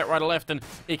 Exist and Get Right left, and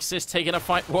Exist taking a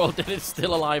fight. World Edit is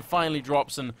still alive. Finally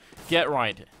drops, and Get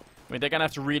Right. I mean, they're going to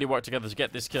have to really work together to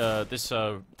get this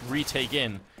retake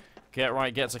in. Get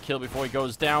Right gets a kill before he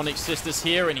goes down. Exist is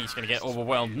here, and he's going to get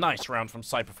overwhelmed. Nice round from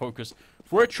Cyber Focus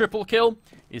for a triple kill.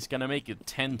 It's going to make it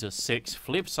 10-6.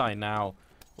 FlipSid now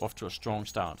off to a strong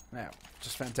start. Yeah,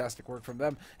 just fantastic work from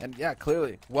them. And yeah,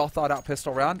 clearly, well thought out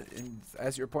pistol round. And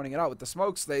as you're pointing it out with the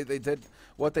smokes, they did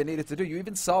what they needed to do. You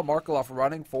even saw Markolov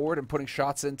running forward and putting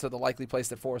shots into the likely place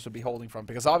that Forrest would be holding from.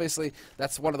 Because obviously,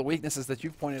 that's one of the weaknesses that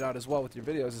you've pointed out as well with your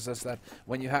videos, is just that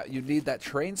when you need that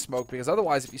train smoke, because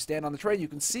otherwise, if you stand on the train, you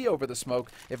can see over the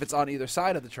smoke if it's on either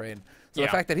side of the train. So the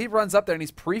fact that he runs up there and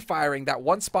he's pre-firing that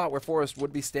one spot where Forrest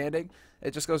would be standing,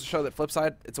 it just goes to show that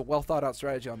FlipSid, it's a well thought out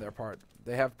strategy on their part.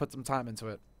 They have put some time into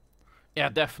it. Yeah,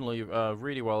 definitely,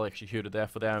 really well executed there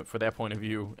for their point of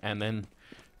view. And then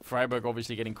Freiburg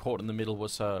obviously getting caught in the middle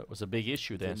was a big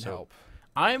issue there. Didn't help.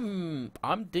 I'm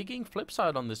digging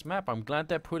FlipSid on this map. I'm glad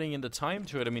they're putting in the time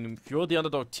to it. I mean, if you're the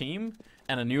underdog team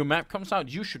and a new map comes out,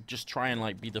 you should just try and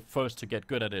like be the first to get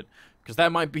good at it, because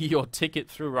that might be your ticket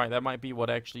through, right? That might be what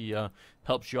actually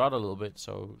helps you out a little bit.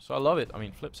 So I love it. I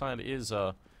mean, FlipSid is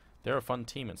they're a fun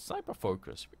team, and Cyber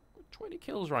Focus, 20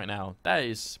 kills right now.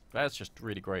 That's just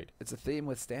really great. It's a theme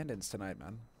with stand-ins tonight,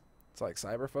 man. It's like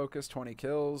Cyber Focus, 20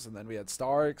 kills, and then we had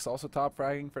Starks also top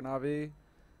fragging for Na'Vi.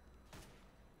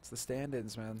 It's the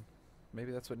stand-ins, man.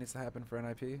 Maybe that's what needs to happen for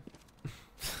NIP.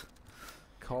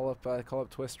 Call up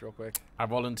Twist real quick. I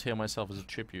volunteer myself as a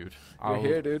tribute. You're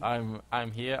here, dude.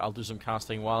 I'm here. I'll do some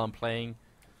casting while I'm playing.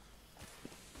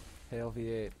 Hail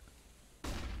V8.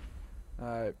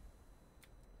 Alright.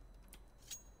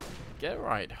 Get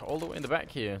Right, all the way in the back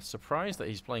here. Surprised that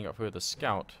he's playing up here with a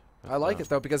scout. I like it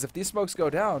though, because if these smokes go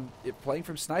down, playing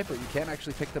from sniper, you can't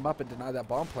actually pick them up and deny that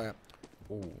bomb plant.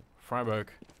 Ooh,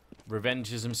 Freiburg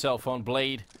revenges himself on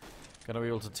Blade. Gonna be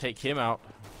able to take him out,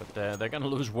 but they're gonna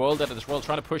lose World Edit as well,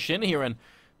 trying to push in here, and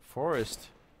Forrest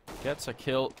gets a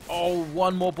kill. Oh,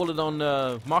 one more bullet on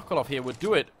Markolov here would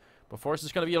do it, but Forrest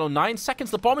is gonna be on 9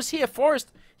 seconds. The bomb is here.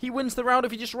 Forrest, he wins the round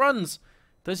if he just runs.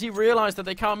 Does he realize that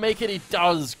they can't make it? He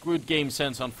does. Good game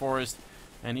sense on Forrest,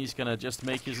 and he's gonna just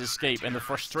make his escape. And the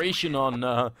frustration on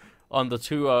the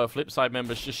two FlipSid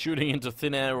members just shooting into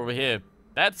thin air over here.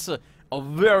 That's a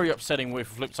very upsetting way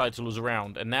for FlipSid to lose a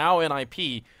round. And now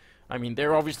NIP, I mean,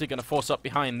 they're obviously gonna force up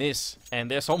behind this,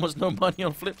 and there's almost no money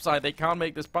on FlipSid. They can't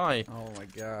make this buy. Oh my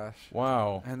gosh.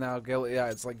 Wow. And now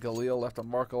it's like Galil left on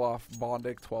Markolov,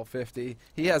 Bondic, 1250.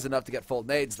 He has enough to get full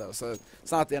nades though, so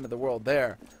it's not the end of the world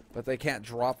there. But they can't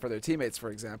drop for their teammates,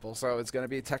 for example. So it's going to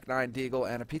be Tech 9,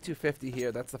 Deagle, and a P250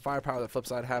 here. That's the firepower that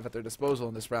FlipSid have at their disposal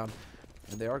in this round.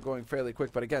 And they are going fairly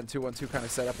quick. But again, 2-1-2 kind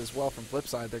of set up as well from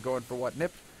FlipSid. They're going for what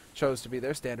Nip chose to be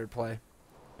their standard play.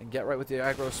 And Get Right with the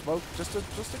aggro smoke, just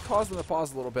to cause them to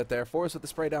pause a little bit there. Force with the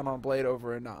spray down on Blade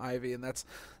over in Ivy, and it's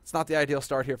not the ideal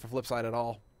start here for FlipSid at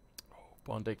all.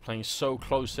 Bondic playing so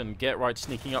close, and Get Right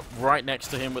sneaking up right next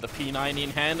to him with a P90 in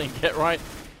hand, and Get Right,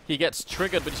 he gets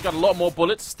triggered, but he's got a lot more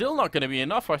bullets. Still not going to be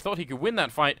enough. I thought he could win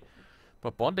that fight,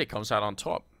 but Bondic comes out on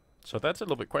top. So that's a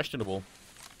little bit questionable.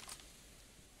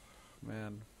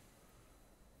 Man.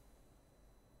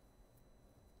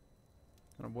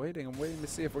 I'm waiting to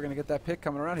see if we're going to get that pick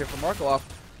coming around here from Markelov.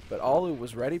 But Alu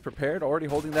was ready, prepared, already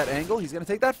holding that angle. He's going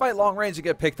to take that fight long range and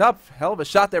get picked up. Hell of a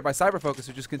shot there by Cyberfocus,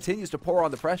 who just continues to pour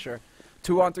on the pressure.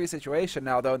 2-on-3 situation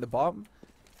now, though, in the bomb.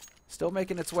 Still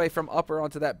making its way from upper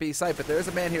onto that B site, but there's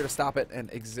a man here to stop it, and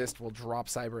Exist will drop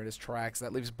Cyber in his tracks.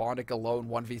 That leaves Bondic alone,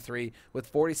 1v3, with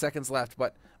 40 seconds left.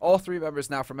 But all three members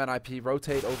now from NIP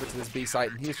rotate over to this B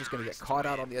site, and he's just going to get caught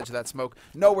out on the edge of that smoke.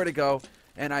 Nowhere to go.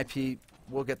 NIP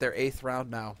will get their 8th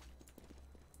round now.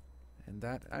 And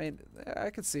that, I mean, I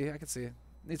could see it.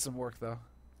 Needs some work, though.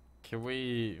 Can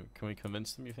we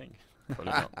convince them, you think?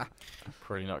 Probably not.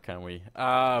 Probably not, can we?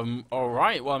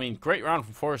 Alright, well, I mean, great round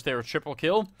from Forest there, a triple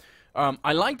kill.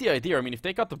 I like the idea. I mean, if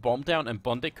they got the bomb down and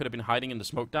Bondic could have been hiding in the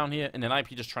smoke down here, and then IP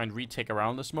just try and retake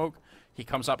around the smoke, he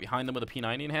comes up behind them with a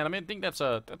P90 in hand. I mean, I think that's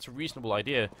a reasonable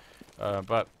idea.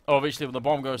 But obviously, when the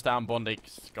bomb goes down,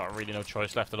 Bondic's got really no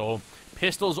choice left at all.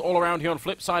 Pistols all around here on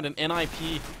FlipSid, and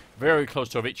NIP very close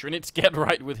to a victory. And it's Get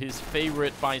Right with his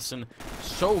favorite Bison.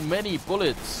 So many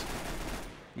bullets.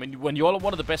 I mean, when you're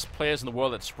one of the best players in the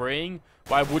world at spraying,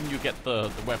 why wouldn't you get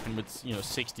the weapon with, you know,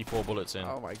 64 bullets in?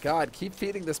 Oh my God! Keep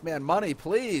feeding this man money,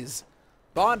 please.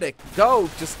 Bondic, go!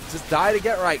 Just die to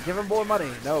Get Right. Give him more money.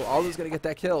 No, Alu's gonna get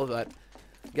that kill, but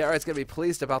Get Right's gonna be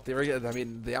pleased about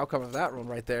the outcome of that run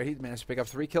right there. He managed to pick up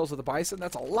 3 kills with the Bison.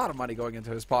 That's a lot of money going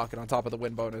into his pocket on top of the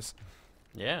win bonus.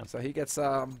 Yeah. So he gets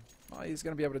well, he's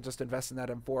gonna be able to just invest in that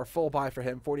M4. Full buy for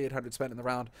him. 4,800 spent in the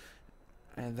round.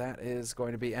 And that is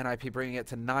going to be NIP bringing it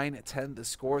to 9-10 the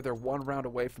score. They're 1 round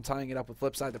away from tying it up with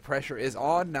FlipSid. The pressure is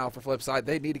on now for FlipSid.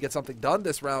 They need to get something done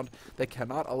this round. They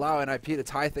cannot allow NIP to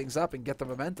tie things up and get the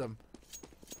momentum.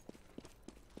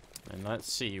 And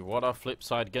let's see, what are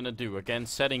FlipSid going to do? Again,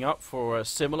 setting up for a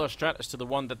similar strat to the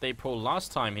one that they pulled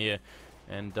last time here.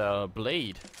 And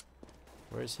Blade,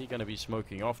 where is he going to be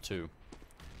smoking off to?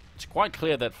 It's quite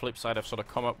clear that FlipSid have sort of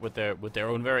come up with their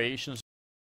own variations.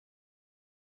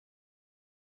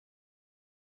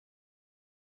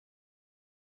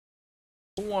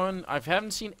 I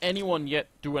haven't seen anyone yet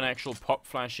do an actual pop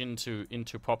flash into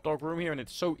Pop Dog room here, and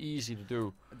it's so easy to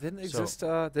do. Didn't Exist,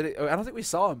 I don't think we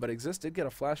saw him, but Exist did get a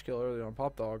flash kill earlier on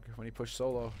Pop Dog when he pushed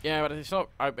solo. Yeah, but it's not,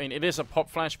 I mean, it is a pop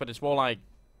flash, but it's more like,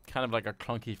 kind of like a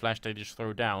clunky flash they just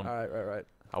throw down. Right.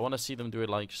 I want to see them do it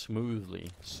like smoothly.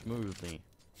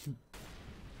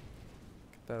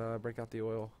 Break out the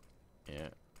oil. Yeah.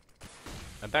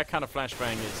 And that kind of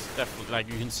flashbang is definitely,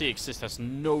 like, you can see Exist has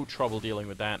no trouble dealing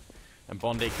with that. And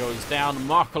Bondic goes down.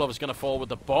 Markelov is going to fall with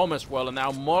the bomb as well. And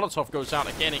now Molotov goes out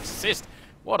again. Exist.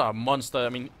 What a monster. I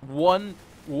mean, one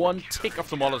tick of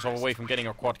the Molotov away from getting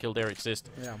a quad kill there, Exist.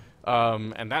 Yeah.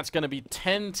 And that's going to be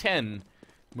 10-10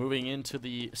 moving into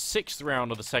the 6th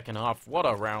round of the second half. What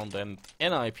a round. And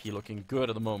NIP looking good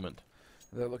at the moment.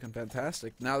 They're looking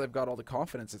fantastic. Now they've got all the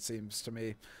confidence, it seems to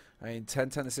me. I mean,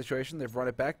 10-10 the situation. They've run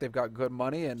it back. They've got good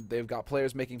money. And they've got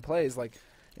players making plays like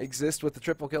Exist with the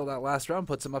triple kill that last round,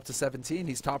 puts him up to 17.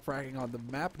 He's top fragging on the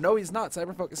map. No, he's not.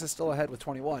 Cyberfocus is still ahead with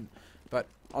 21. But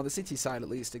on the CT side, at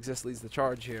least, Exist leads the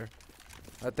charge here.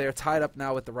 But they're tied up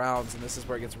now with the rounds, and this is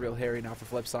where it gets real hairy now for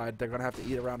FlipSid. They're going to have to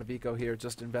eat a round of eco here,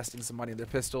 just investing some money in their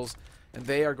pistols. And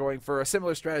they are going for a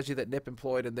similar strategy that NIP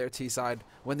employed in their T side.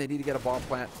 When they need to get a bomb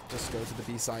plant, just go to the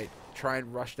B site. Try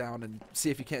and rush down and see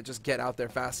if you can't just get out there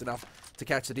fast enough to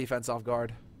catch the defense off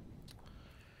guard.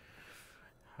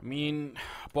 I mean,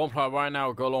 bomb plant right now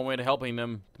will go a long way to helping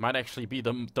them. It might actually be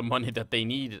the money that they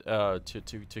need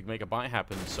to make a buy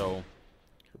happen. So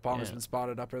the bomb has been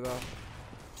spotted upper though,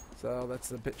 so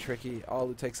that's a bit tricky.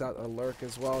 Alu takes out a lurk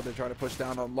as well. They're trying to push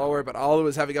down on lower, but Alu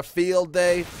is having a field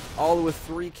day. Alu with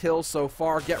 3 kills so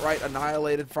far. Get Right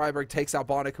annihilated. Freiberg takes out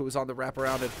Bondic, who was on the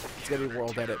wraparound, and it's gonna be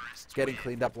World Edit. It's getting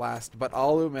cleaned up last. But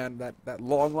Alu, man, that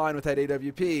long line with that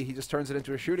AWP, he just turns it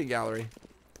into a shooting gallery.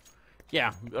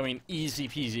 Yeah, I mean, easy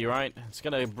peasy, right? It's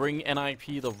going to bring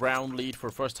NIP the round lead for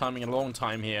the first time in a long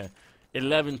time here.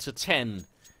 11-10.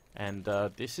 And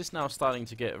this is now starting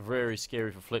to get very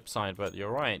scary for FlipSid, but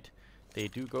you're right. They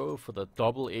do go for the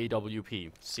double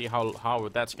AWP. See how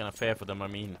that's going to fare for them. I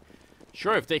mean,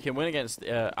 sure, if they can win against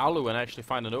Alu and actually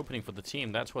find an opening for the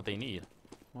team, that's what they need.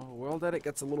 Well, World Edit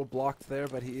gets a little blocked there,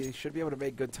 but he should be able to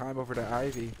make good time over to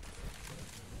Ivy.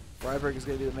 Freiberg is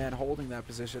going to be the man holding that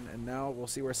position, and now we'll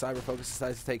see where Cyberfocus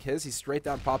decides to take his. He's straight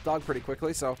down Pop Dog pretty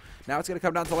quickly, so now it's going to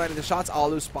come down to landing the shots.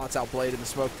 Alu spots out Blade in the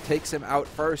smoke, takes him out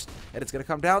first, and it's going to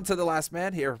come down to the last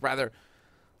man here. Rather,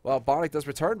 well, Bondic does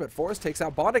return, but Forrest takes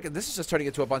out Bondic, and this is just turning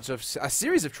into a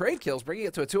series of trade kills, bringing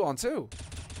it to a 2-on-2.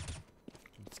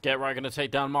 Get right, gonna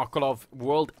take down Markolov.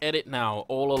 World edit now,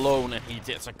 all alone, and he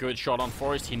gets a good shot on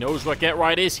Forest. He knows where Get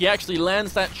Right is. He actually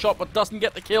lands that shot, but doesn't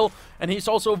get the kill, and he's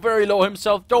also very low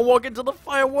himself. Don't walk into the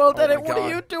fire, World edit. What are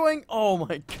you doing? Oh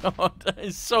my god, that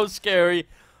is so scary.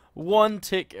 One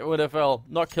tick, it would have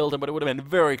not killed him, but it would have been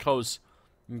very close.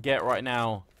 And Get Right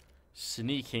now,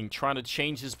 sneaking, trying to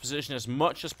change his position as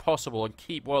much as possible and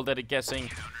keep World edit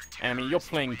guessing. And I mean, you're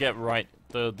playing Get Right,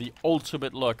 the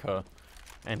ultimate lurker.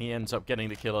 And he ends up getting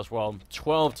the kill as well.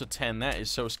 12 to 10. That is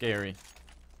so scary.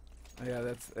 Yeah,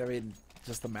 that's, I mean,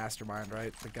 just the mastermind,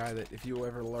 right? The guy that if you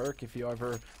ever lurk, if you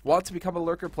ever want to become a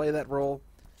lurker, play that role.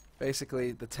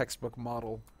 Basically, the textbook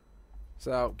model.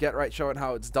 So, Get Right showing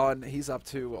how it's done. He's up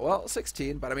to, well,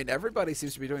 16. But, I mean, everybody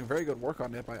seems to be doing very good work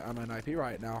on it on an IP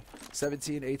right now.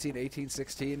 17, 18, 18,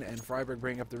 16. And Freiburg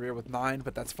bringing up the rear with 9.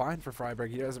 But that's fine for Freiburg.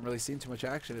 He hasn't really seen too much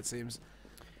action, it seems.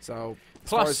 So, as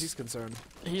far as he's concerned,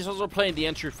 he's also playing the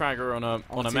entry fragger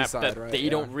on a map side, that right? they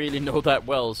don't really know that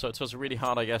well, so it's also really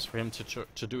hard, I guess, for him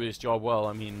to do his job well.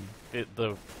 I mean,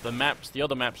 the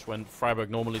other maps when Freiburg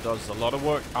normally does a lot of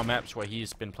work are maps where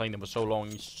he's been playing them for so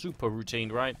long. He's super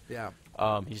routine, right? Yeah.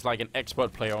 He's like an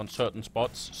expert player on certain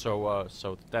spots, so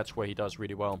so that's where he does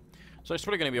really well. So it's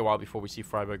probably going to be a while before we see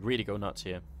Freiburg really go nuts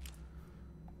here.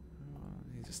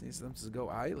 Just needs them to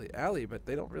go alley, but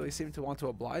they don't really seem to want to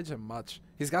oblige him much.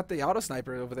 He's got the auto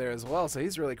sniper over there as well, so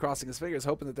he's really crossing his fingers,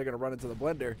 hoping that they're going to run into the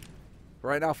blender. But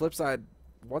right now, FlipSid,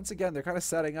 once again, they're kind of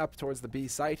setting up towards the B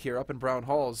site here, up in Brown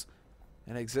Halls,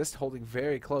 and Exist holding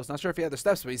very close. Not sure if he had the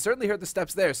steps, but he certainly heard the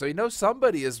steps there, so he knows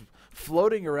somebody is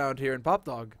floating around here in Pop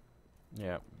Dog.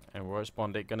 Yeah, and what's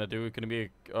Bondic going to do? It's going to be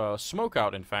a smoke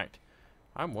out, in fact.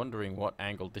 I'm wondering what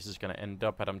angle this is going to end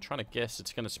up at. I'm trying to guess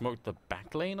it's going to smoke the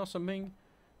back lane or something.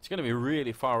 It's going to be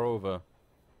really far over.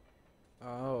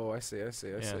 Oh, I see.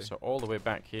 Yeah, so all the way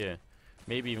back here.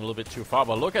 Maybe even a little bit too far.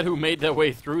 But look at who made their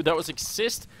way through. That was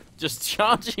Exist just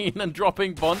charging in and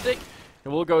dropping Bondic. It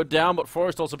will go down, but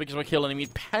Forest also picks up a kill. And I mean,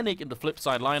 panic in the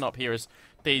FlipSid lineup here as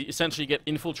they essentially get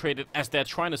infiltrated as they're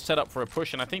trying to set up for a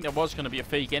push. And I think there was going to be a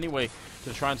fake anyway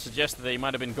to try and suggest that they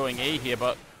might have been going A here.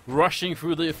 But rushing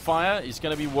through the fire is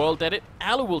going to be World Edit.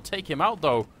 Alu will take him out,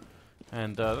 though.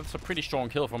 And that's a pretty strong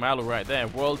kill from Alu right there.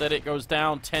 World Edit goes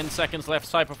down. 10 seconds left.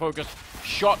 Cypher Focus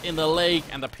shot in the leg.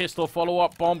 And the pistol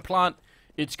follow-up. Bomb plant.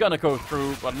 It's going to go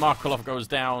through. But Markolov goes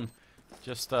down.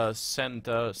 Just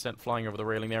sent flying over the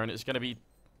railing there. And it's going to be,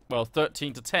 well,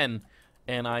 13 to 10.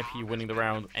 NIP winning the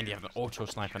round. And you have an auto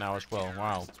sniper now as well.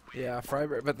 Wow. Yeah,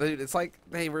 Freiburg. But it's like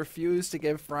they refuse to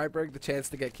give Freiburg the chance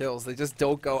to get kills. They just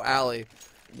don't go alley.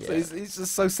 Yeah. So he's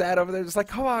just so sad over there. Just like,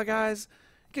 come on, guys.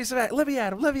 Give some let me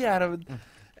at him.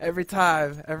 Every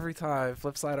time,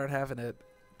 FlipSid aren't having it.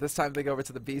 This time they go over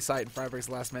to the B site, and Freiburg's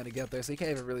the last man to get there, so you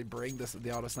can't even really bring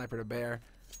the auto sniper to bear.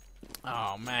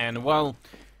 Oh man, well,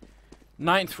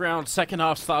 9th round, second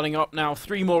half starting up now.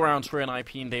 3 more rounds for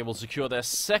NIP, and they will secure their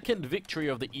second victory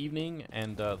of the evening.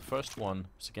 And the first one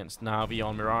is against Na'Vi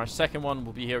on Mirage. Second one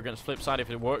will be here against FlipSid if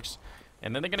it works,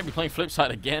 and then they're going to be playing FlipSid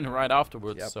again right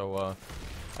afterwards. Yep. So.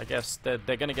 I guess they're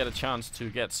going to get a chance to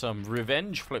get some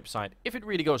revenge FlipSid. If it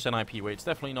really goes NIP way, it's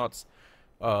definitely not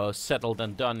settled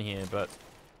and done here, but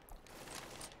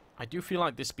I do feel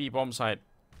like this B bomb site,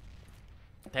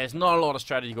 there's not a lot of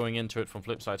strategy going into it from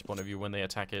FlipSid's point of view when they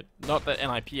attack it. Not that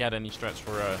NIP had any strats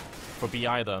for B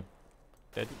either.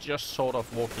 They're just sort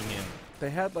of walking in. They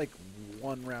had like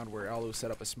one round where Alu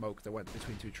set up a smoke that went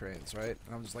between 2 trains, right?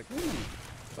 And I'm just like, ooh.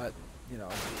 But you know,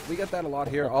 we get that a lot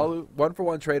here. Alu,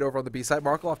 1-for-1 trade over on the B side.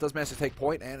 Markolov does manage to take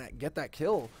point and get that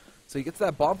kill. So he gets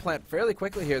that bomb plant fairly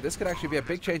quickly here. This could actually be a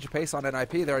big change of pace on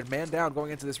NIP. They're man down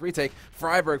going into this retake.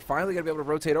 Freiburg finally going to be able to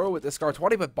rotate over with this Scar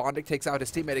 20, but Bondic takes out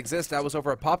his teammate Exist. That was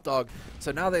over a Pop Dog.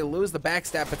 So now they lose the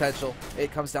backstab potential.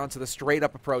 It comes down to the straight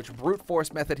up approach. Brute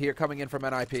force method here coming in from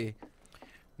NIP.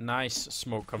 Nice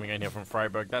smoke coming in here from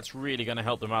Freiburg. That's really going to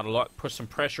help them out a lot. Put some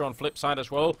pressure on FlipSid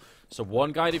as well. So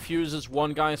one guy diffuses,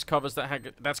 one guy covers that.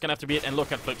 That's going to have to be it. And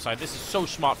look at FlipSid. This is so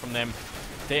smart from them.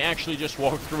 They actually just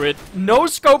walk through it. No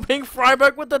scoping.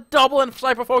 Freiburg with the double and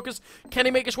Cypher Focus. Can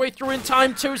he make his way through in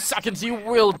time? 2 seconds. He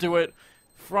will do it.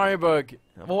 Freiburg.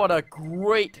 What a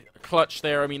great clutch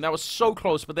there. I mean, that was so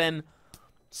close. But then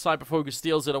Cypher Focus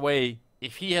steals it away.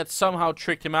 If he had somehow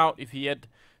tricked him out, if he had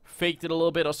faked it a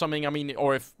little bit or something, I mean,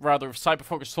 or if Cypher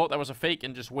Focus thought that was a fake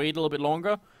and just waited a little bit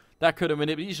longer, that could have been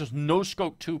it. But he's just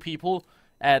no-scoped 2 people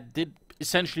and did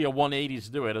essentially a 180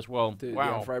 to do it as well. Dude,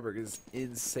 wow. Yeah, Freiburg is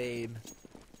insane.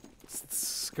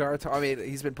 Scar, I mean,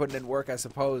 he's been putting in work, I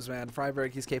suppose, man.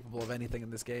 Freiburg, he's capable of anything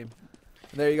in this game.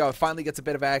 And there you go. Finally gets a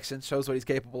bit of action, shows what he's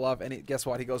capable of, and guess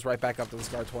what? He goes right back up to the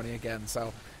Scar 20 again.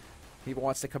 So He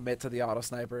wants to commit to the auto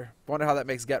sniper. Wonder how that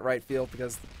makes Get Right feel,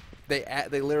 because they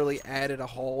literally added a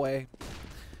hallway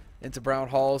into Brown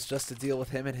Halls just to deal with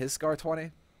him and his Scar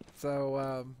 20.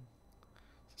 So,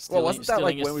 well, wasn't that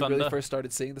like when we really first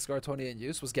started seeing the Scar 20 in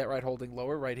use? Was Get Right holding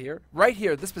lower right here? Right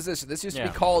here, this position. This used to be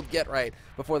called Get Right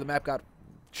before the map got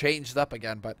changed up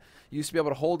again, but you used to be able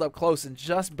to hold up close and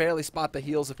just barely spot the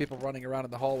heels of people running around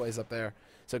in the hallways up there.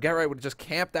 So Get Right would just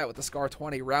camp that with the Scar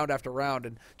 20 round after round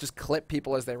and just clip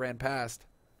people as they ran past.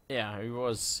 Yeah, it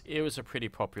was a pretty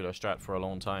popular strat for a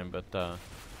long time, but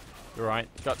you're right.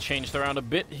 Got changed around a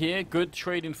bit here. Good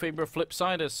trade in favor of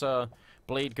FlipSid as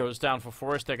Blade goes down for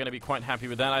Forest. They're going to be quite happy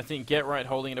with that. I think Get Right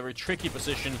holding in a very tricky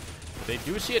position. But they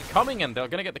do see it coming, and they're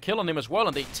going to get the kill on him as well,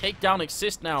 and they take down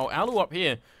Exist now. Alu up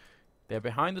here. They're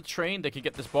behind the train. They can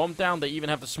get this bomb down. They even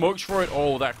have the smokes for it.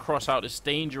 Oh, that crossout is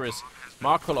dangerous.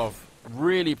 Markolov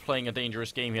really playing a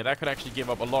dangerous game here. That could actually give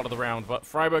up a lot of the round. But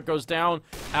Freiburg goes down.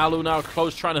 Alu now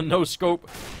close, trying to no-scope.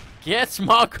 Gets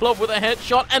Markolov with a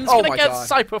headshot, and it's going to get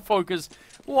Cypher Focus.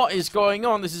 What is going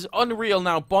on? This is unreal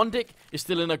now. Bondik is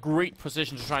still in a great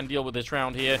position to try and deal with this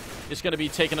round here. It's going to be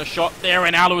taking a shot there,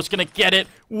 and Alu is going to get it.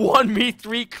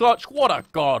 1v3 clutch. What a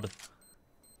god.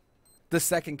 The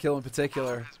second kill in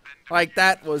particular. Like,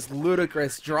 that was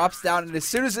ludicrous. Drops down, and as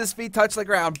soon as his feet touch the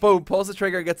ground, boom, pulls the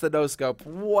trigger, gets the no-scope.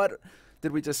 What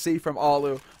did we just see from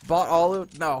Alu? Bought Alu?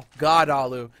 No. God,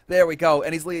 Alu. There we go.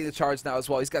 And he's leading the charge now as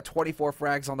well. He's got 24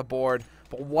 frags on the board.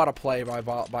 But what a play by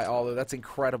Alu. That's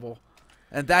incredible.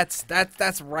 And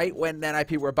that's right when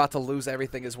NIP were about to lose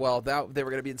everything as well. They were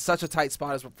going to be in such a tight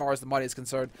spot as far as the money is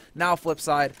concerned. Now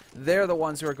FlipSid, they're the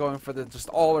ones who are going for the just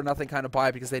all or nothing kind of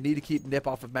buy because they need to keep Nip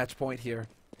off of match point here.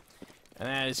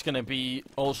 And it's going to be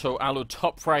also Alu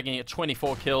top fragging at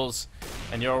 24 kills.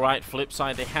 And you're right,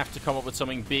 FlipSid, they have to come up with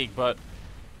something big, but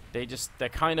they're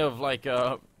kind of like,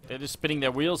 they're just spinning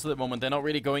their wheels at the moment. They're not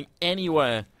really going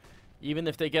anywhere. Even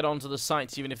if they get onto the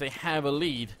sites, even if they have a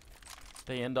lead,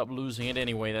 they end up losing it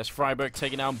anyway. There's Freiburg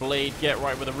taking down Blade. Get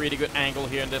Right with a really good angle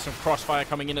here, and there's some crossfire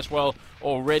coming in as well.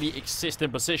 Already Exist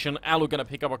in position. Alu going to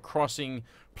pick up a crossing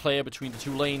player between the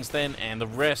two lanes then, and the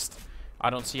rest, I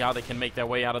don't see how they can make their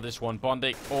way out of this one.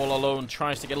 Bondik all alone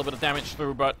tries to get a little bit of damage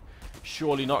through, but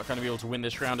surely not going to be able to win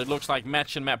this round. It looks like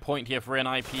match and map point here for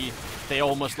NIP. They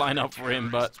almost line up for him,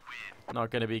 but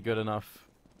not going to be good enough.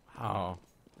 Oh.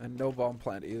 And no bomb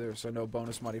plant either, so no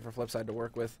bonus money for FlipSid to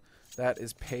work with. That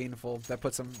is painful. That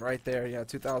puts him right there. Yeah,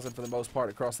 2,000 for the most part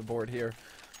across the board here.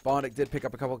 Bondik did pick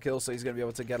up a couple kills, so he's going to be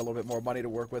able to get a little bit more money to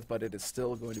work with, but it is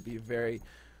still going to be very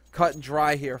cut and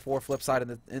dry here for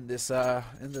FlipSid in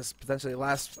this potentially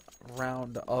last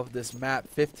round of this map.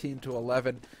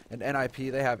 15-11, and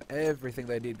NIP, they have everything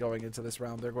they need going into this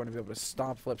round. They're going to be able to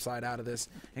stomp FlipSid out of this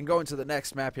and go into the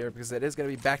next map here, because it is going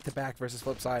to be back-to-back versus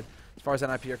FlipSid as far as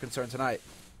NIP are concerned tonight.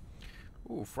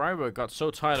 Ooh, Freiburg got so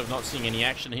tired of not seeing any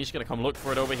action. He's going to come look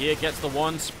for it over here. Gets the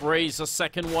one, sprays a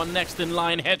second one. Next in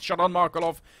line, headshot on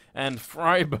Markolov. And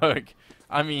Freiburg,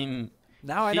 I mean...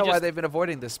 Now I know why they've been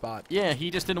avoiding this spot. Yeah, he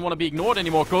just didn't want to be ignored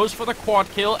anymore. Goes for the quad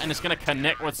kill, and it's going to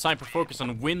connect with Cypher Focus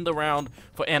and win the round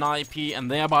for NIP,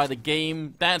 and thereby the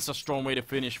game. That's a strong way to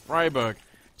finish. Freiburg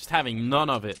just having none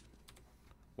of it.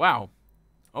 Wow.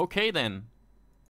 Okay, then.